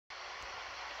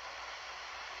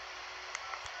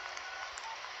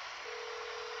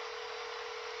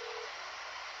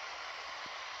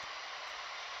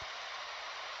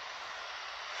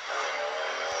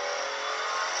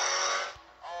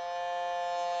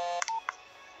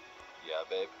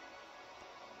babe?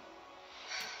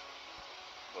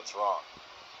 What's wrong?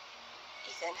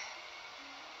 Ethan,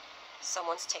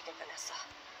 someone's taken Vanessa.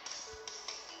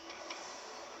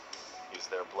 Is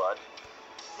there blood?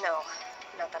 No,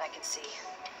 not that I can see.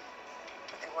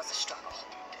 But there was a struggle.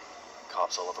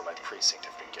 Cops all over my precinct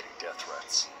have been getting death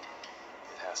threats.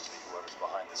 It has to be whoever's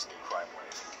behind this new crime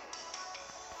wave.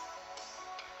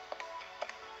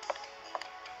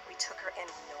 We took her in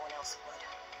when no one else would.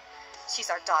 She's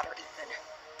our daughter, Ethan.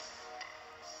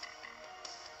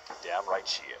 Damn right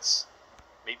she is.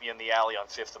 Meet me in the alley on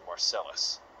 5th and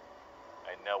Marcellus.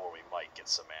 I know where we might get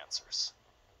some answers.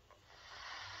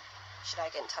 Should I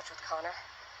get in touch with Connor?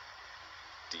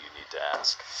 Do you need to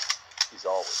ask? He's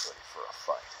always ready for a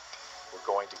fight. We're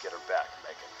going to get her back,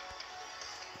 Megan.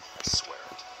 I swear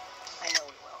it. I know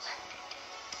we will.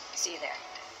 See you there.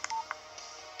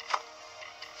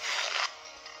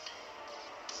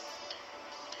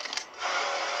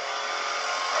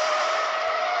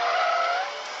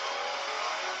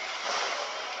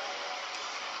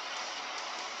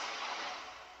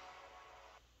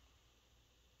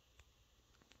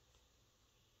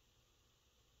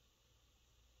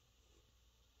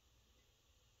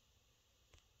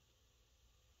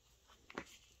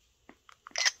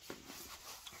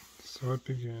 So it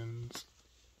begins.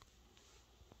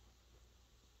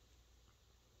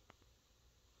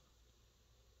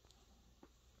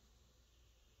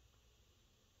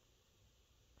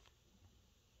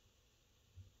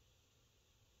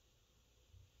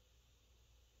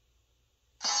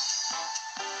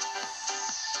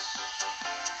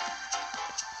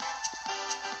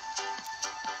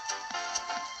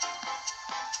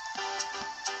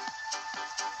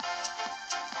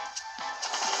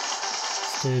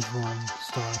 Stage 1,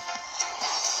 start.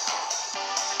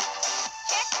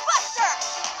 Kickbuster!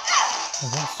 Oh,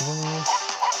 that's the one.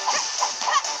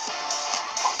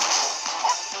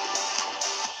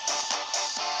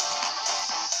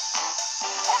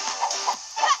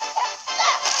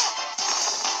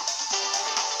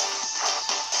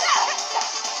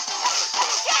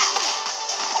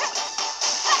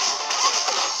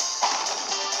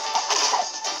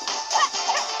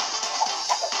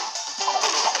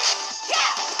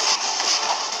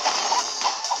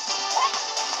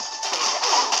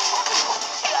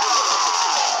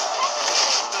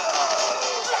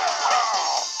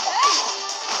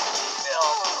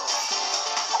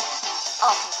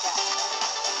 I'll take that.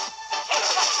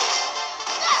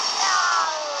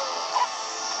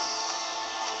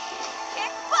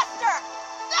 Kickbuster!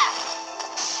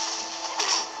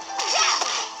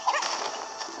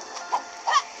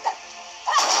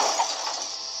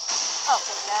 I'll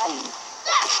take that.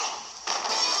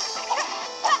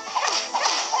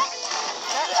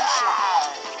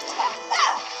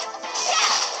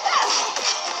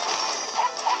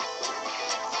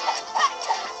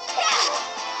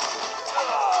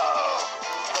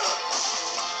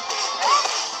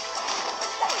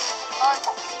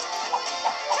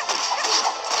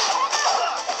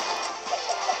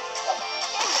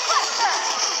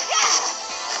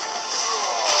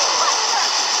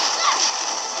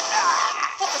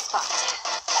 Hit the spot.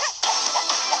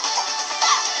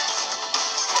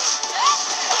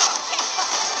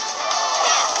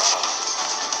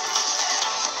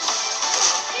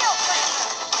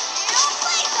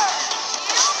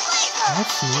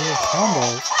 That's new combo.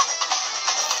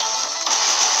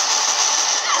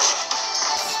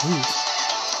 Sweet.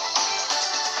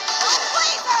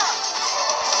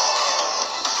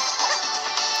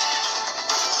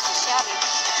 Shabby.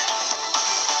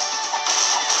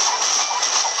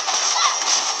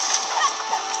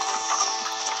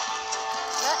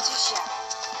 Not too shabby.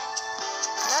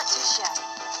 Not too shabby.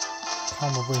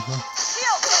 Combo breaker.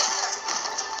 Heel blazer!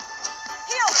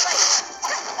 Heel blazer!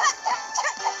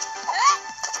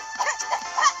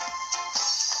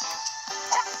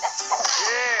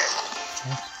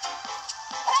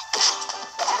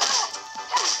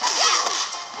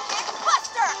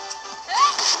 Kickbuster!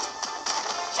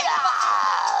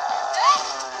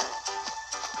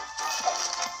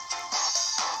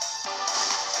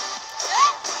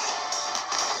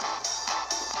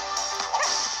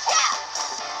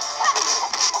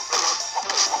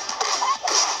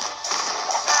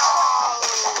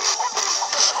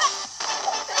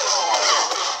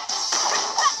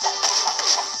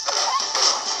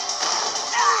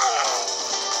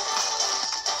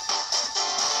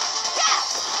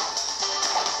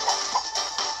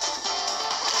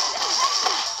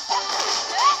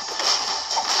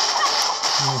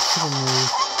 No, super move.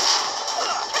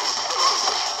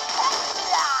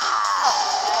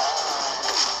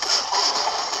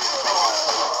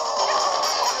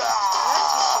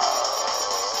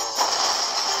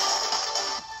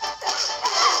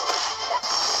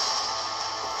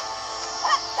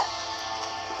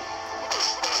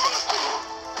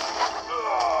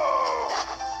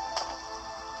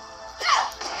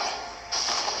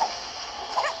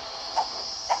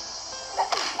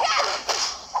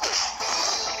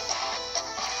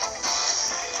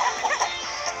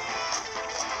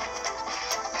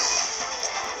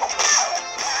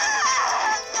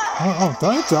 Oh, did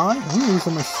I die? I'm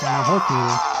using my health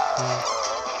meter.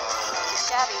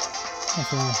 Shabby.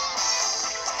 Okay.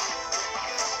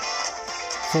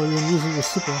 So you're using your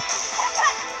super.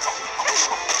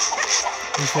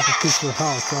 You have a piece of your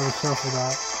health, so be careful of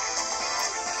that.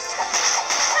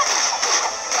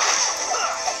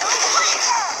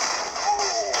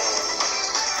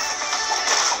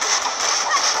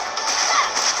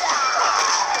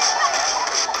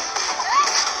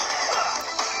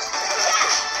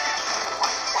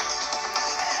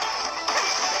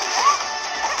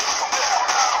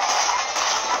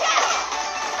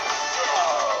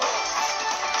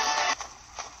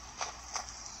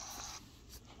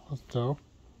 That's dope.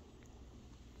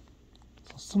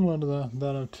 So similar to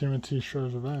that of TMNT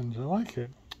Shredder's Revenge. I like it.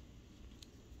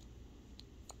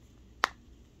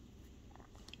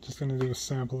 Just gonna do a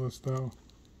sample of this though.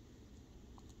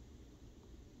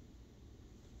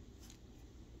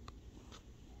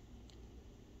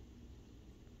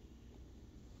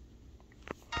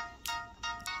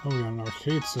 Oh, we got an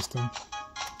arcade system.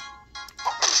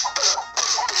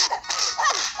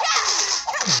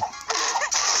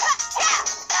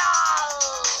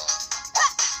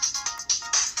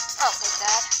 I'll take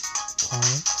that.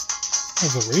 Alright.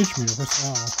 There's a rage meter. What's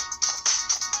that?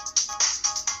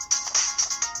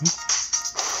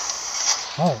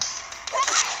 Oh.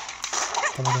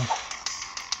 Come on.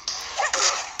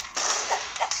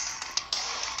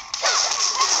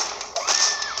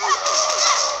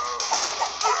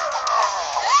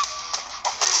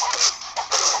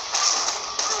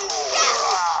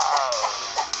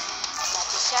 Not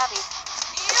too shabby.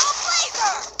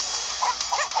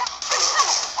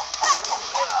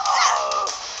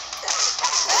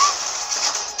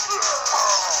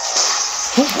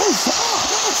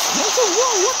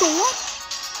 What the what?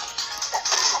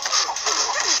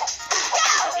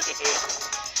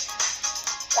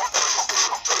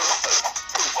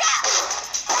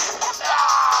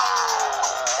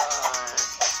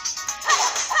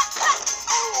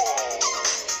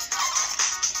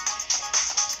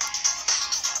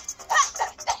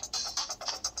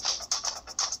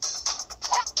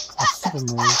 A super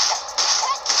move.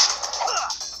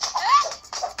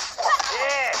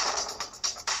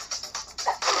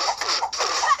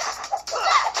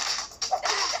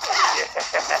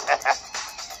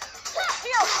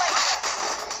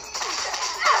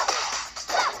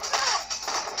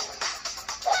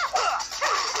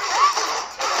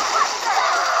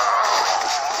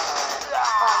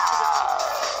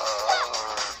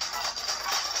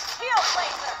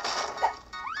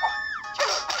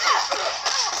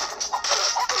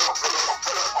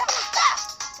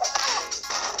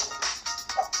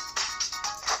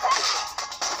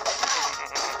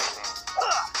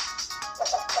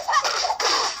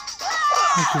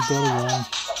 This is dead again.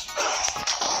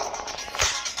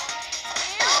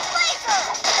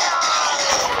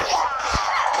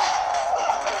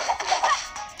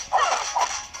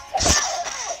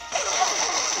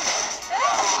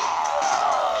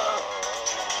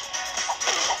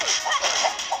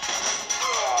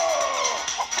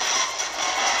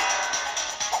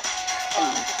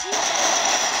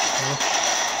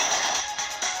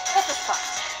 What the fuck?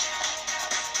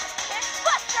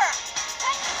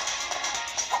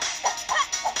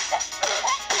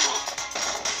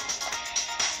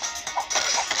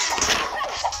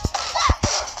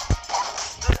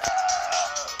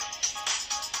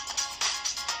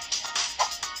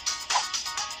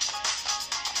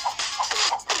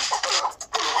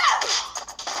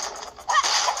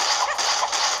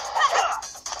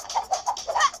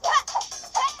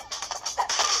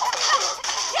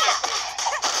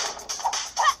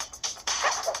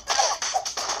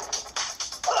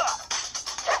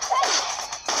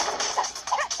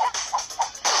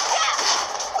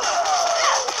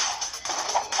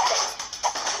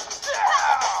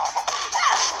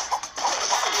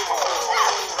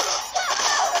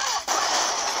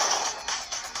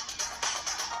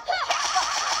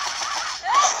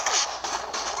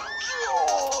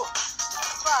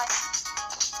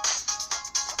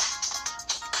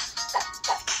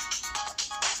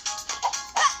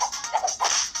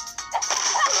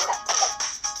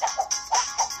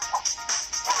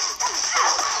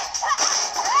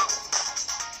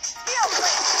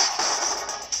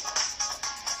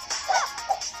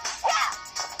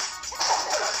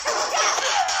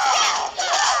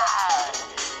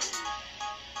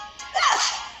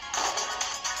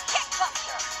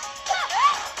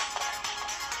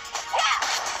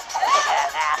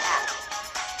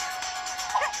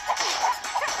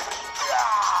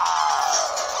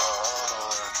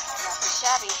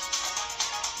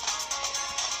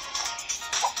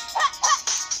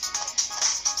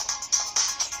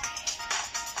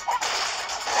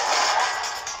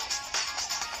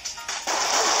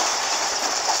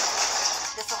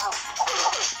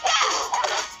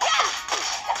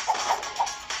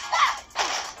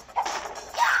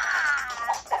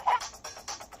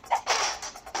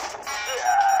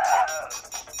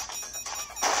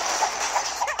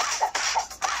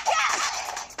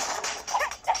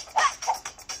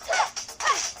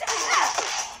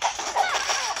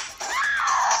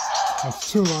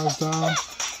 That's 2 lives down.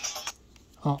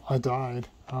 Oh, I died.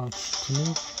 Can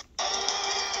you?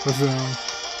 Resume.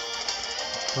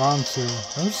 Round 2.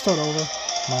 Let's start over.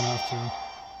 Might have to.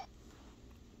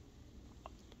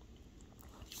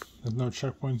 There's no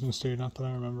checkpoints in the state, not that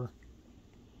I remember.